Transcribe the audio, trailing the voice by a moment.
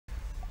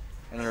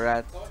and a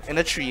rat in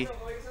a tree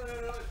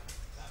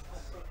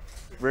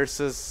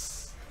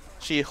versus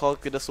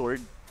She-Hulk with a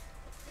sword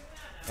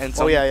and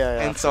some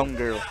and some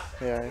girl.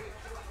 Yeah.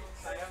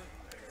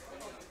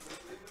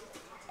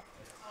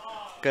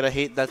 Gotta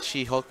hate that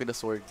She-Hulk with a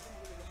sword.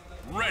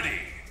 Ready.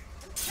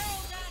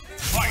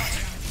 Fight.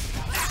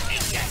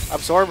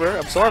 Absorber.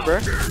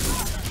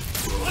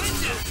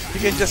 You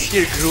can just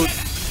hear Groot.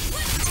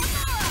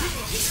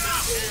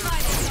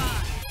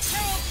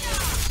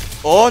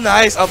 Oh,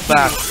 nice up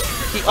back.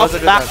 He up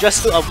back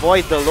just to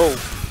avoid the low.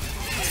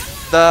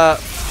 The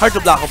hard to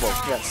blockable.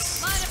 Yes.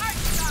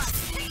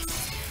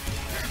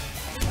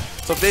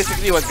 So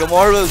basically, what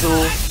Gamora will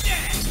do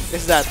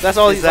Is that? That's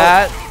all. is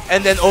that,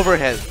 and then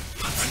overhead.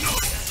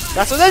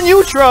 That's the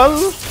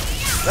neutral.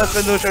 That's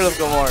the neutral of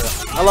Gamora.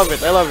 I love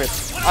it.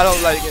 I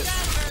don't like it,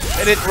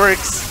 and it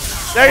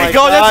works. There My you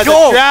go. God, Let's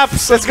go. the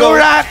traps. Let's go,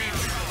 Rack.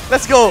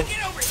 Let's go.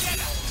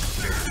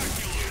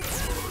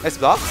 Nice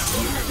block.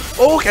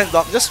 Oh, can't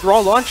block. Just raw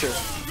launcher.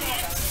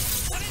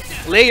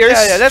 Layers.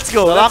 Yeah. Let's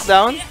go. The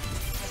lockdown.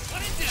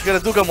 What you gonna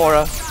do,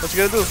 Gamora? What you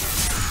gonna do?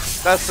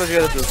 That's what you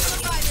gotta do.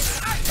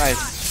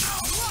 Nice.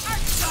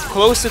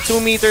 Close to 2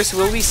 meters.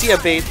 Will we see a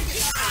bait?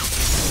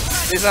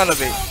 He's not a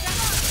bait.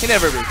 He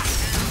never baits.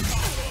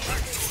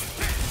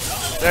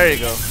 There you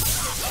go.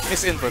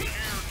 Miss input.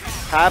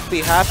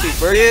 Happy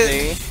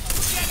birthday.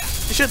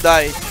 You should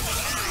die.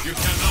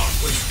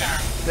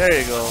 There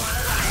you go.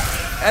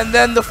 And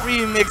then the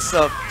free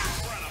mix-up.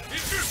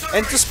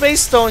 And to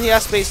Space Stone, he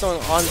has Space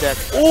Stone on deck.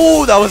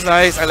 Oh, that was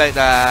nice. I like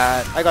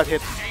that. I got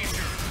hit.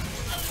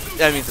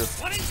 Yeah, me too.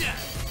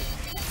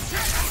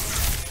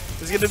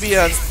 It's gonna be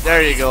a.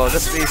 There you go. The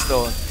Space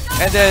Stone.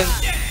 And then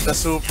the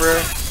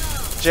Super.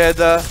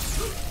 Jeddah.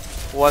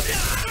 What?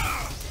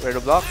 Where to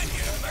block?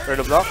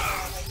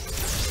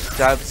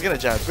 Jab. He's gonna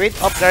jab. Great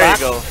up There back.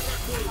 you go.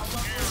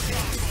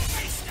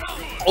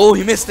 Oh,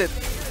 he missed it.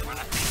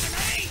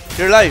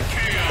 You're live.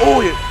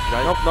 Oh, you.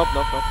 Nope.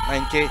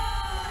 9K.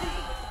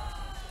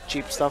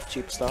 Cheap stuff.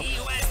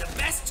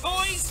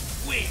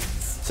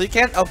 So you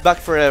can't up back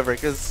forever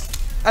because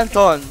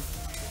Anton,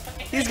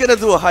 he's gonna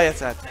do a high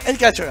attack and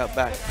catch her up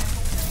back.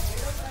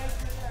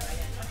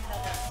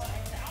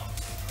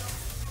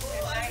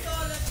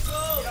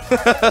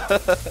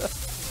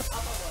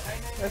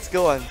 Let's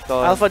go,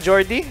 Anton. Alpha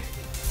Jordi.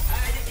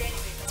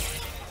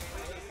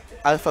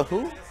 Alpha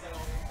who?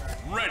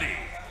 Ready.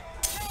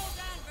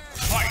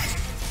 Fight.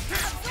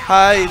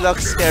 Hi,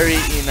 Lux Scary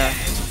Ina.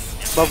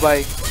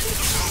 Bye-bye.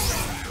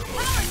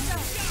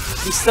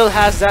 He still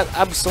has that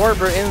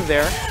absorber in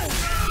there.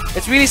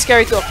 It's really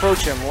scary to approach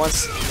him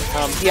once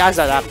he has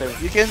that active.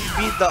 You can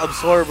beat the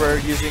absorber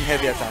using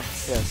heavy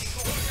attacks.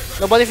 Yes.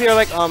 No, but if you're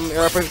like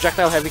you're a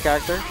projectile heavy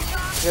character,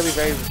 it's gonna be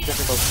very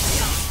difficult.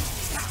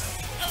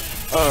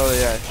 Oh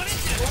yeah.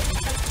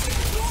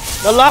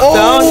 The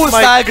lockdown. Oh,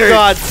 my stagger!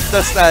 God.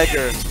 The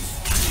stagger.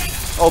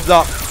 Oh,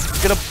 block.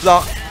 He's gonna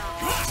block.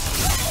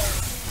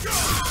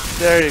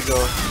 There you go.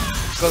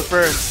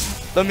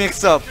 Confirms. The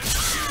mix-up.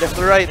 Left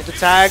to right. The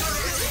tag.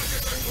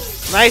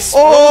 Nice.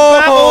 Oh,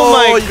 rollback. Oh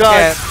my you God.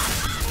 can't.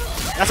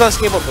 That's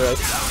unescapable, right?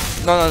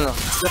 No.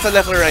 That's a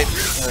left or right.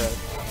 Alright.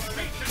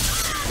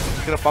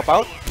 Gonna pop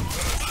out.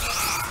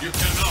 You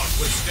cannot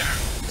withstand.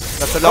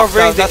 That's a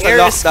Covering lockdown. the That's a air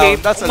lockdown. escape.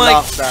 That's a My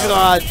lockdown.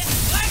 God.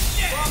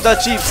 The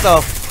cheap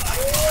stuff.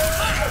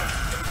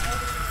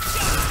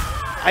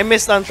 I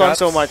missed Anton Shots.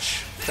 so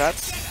much.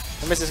 Shots.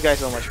 I miss this guy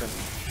so much, man.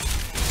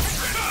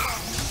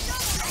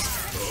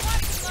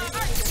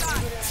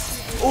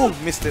 Oh,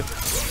 missed it.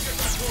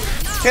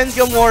 Can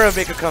Gamora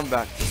make a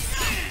comeback?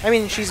 I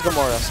mean, she's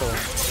Gamora, so.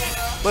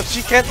 But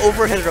she can't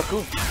overhead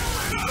Raccoon.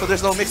 So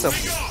there's no mix-up.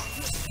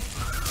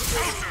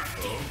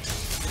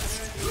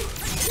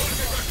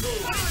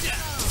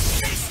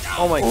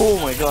 Oh my. Oh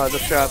my God, the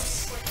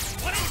traps.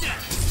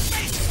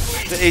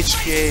 The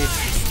HK.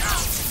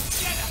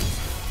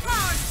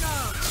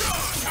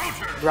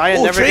 Bryan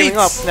Oh, never giving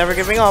up. trades. Never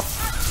giving up.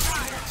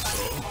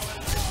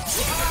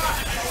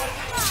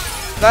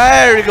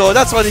 There we go.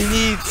 That's what he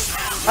needs.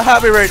 A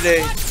happy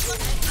birthday.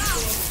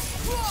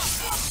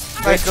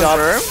 Nice job.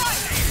 confirm.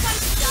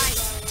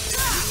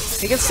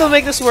 He can still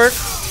make this work.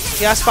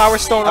 He has Power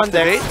Stone on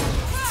deck.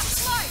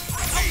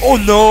 Activate. Oh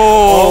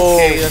no!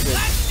 Okay, that's it.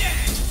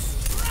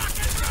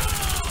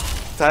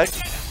 Tag.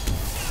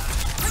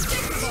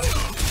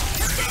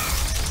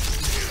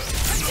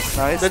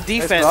 Nice. The Nice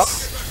defense. block.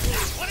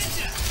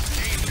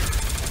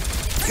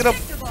 He's gonna.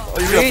 Oh,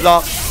 you're gonna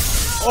block.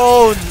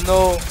 Oh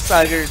no!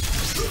 Staggered.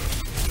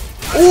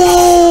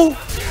 Ooh!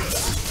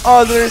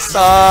 Other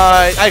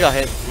side. I got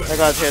hit. I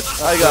got hit.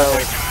 I got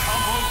hit.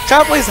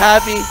 Champo is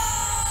happy.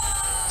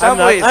 I'm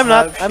Champo is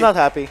happy. not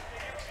happy.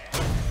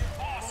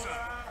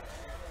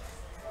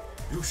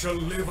 You shall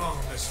live on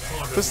this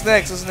part of Who's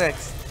next? Who's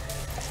next?